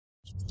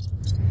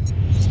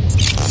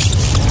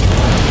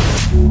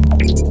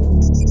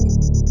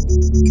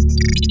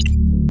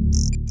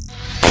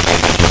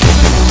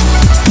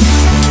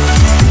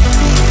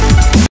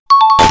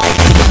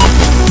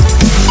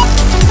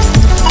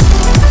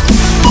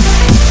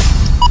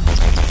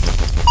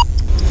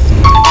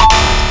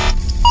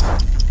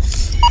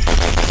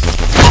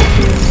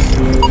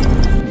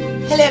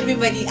Hello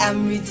everybody,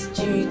 I'm Ruth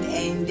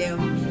and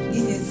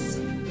this is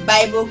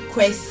Bible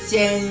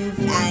questions,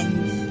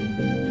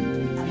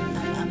 and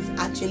I'm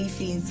actually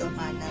feeling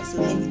somehow now,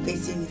 so let the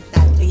question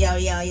start. Oh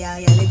yeah,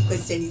 let the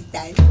question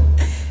start.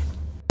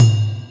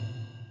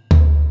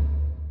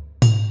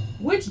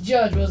 Which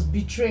judge was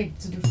betrayed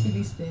to the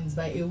Philistines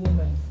by a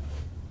woman?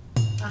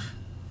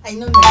 I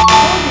know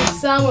Who did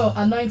Samuel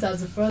anoint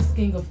as the first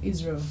king of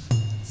Israel?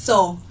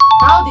 So,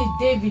 How did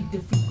David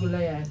defeat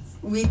Goliath?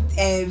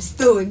 with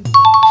stone.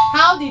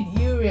 How did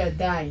Uriah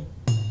die?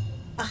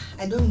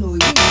 I don't know.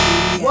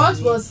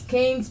 What was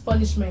Cain's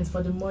punishment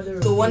for the murder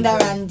of to wander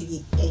Abel? around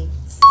the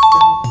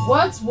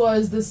What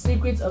was the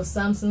secret of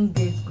Samson's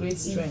great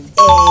strength?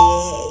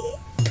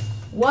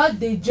 What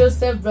did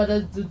Joseph's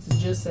brothers do to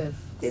Joseph?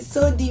 They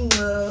sold him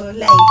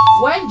life.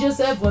 When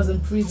Joseph was in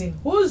prison,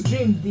 whose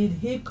dream did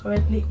he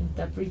correctly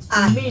interpret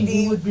to mean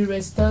he would be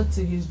restored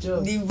to his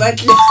job? The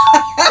butler.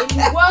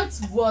 In what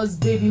was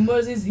baby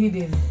Moses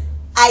hidden?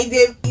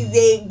 Is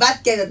a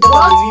basket on top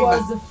What of the river.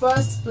 was the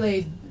first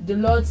plague the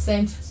Lord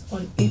sent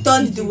on He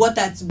turned the Egypt?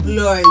 water to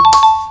blood.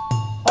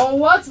 On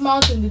what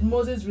mountain did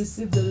Moses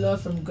receive the law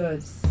from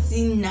God?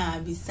 Sinai.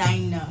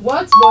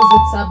 What was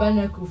the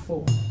tabernacle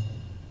for?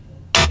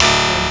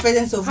 The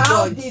presence of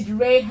How God. did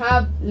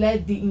Rahab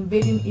let the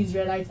invading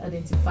Israelites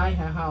identify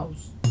her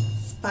house?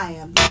 Spy.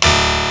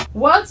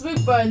 What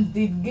weapons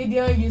did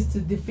Gideon use to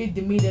defeat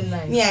the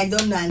Midianites? Me, I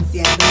don't know,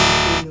 auntie.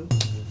 I don't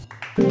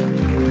know.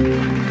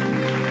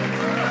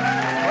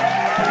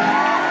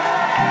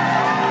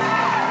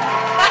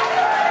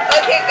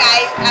 Okay,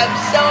 guys, I'm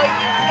sure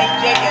you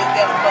enjoyed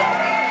yourself, but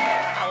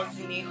I was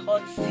in a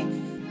hot seat.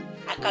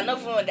 I cannot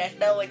even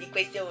understand what the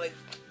question was.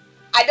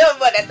 I don't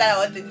even understand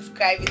how to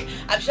describe it.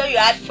 I'm sure you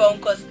had fun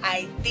because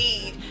I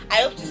did. I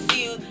hope to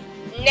see you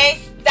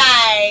next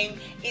time.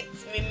 It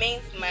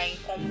remains my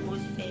humble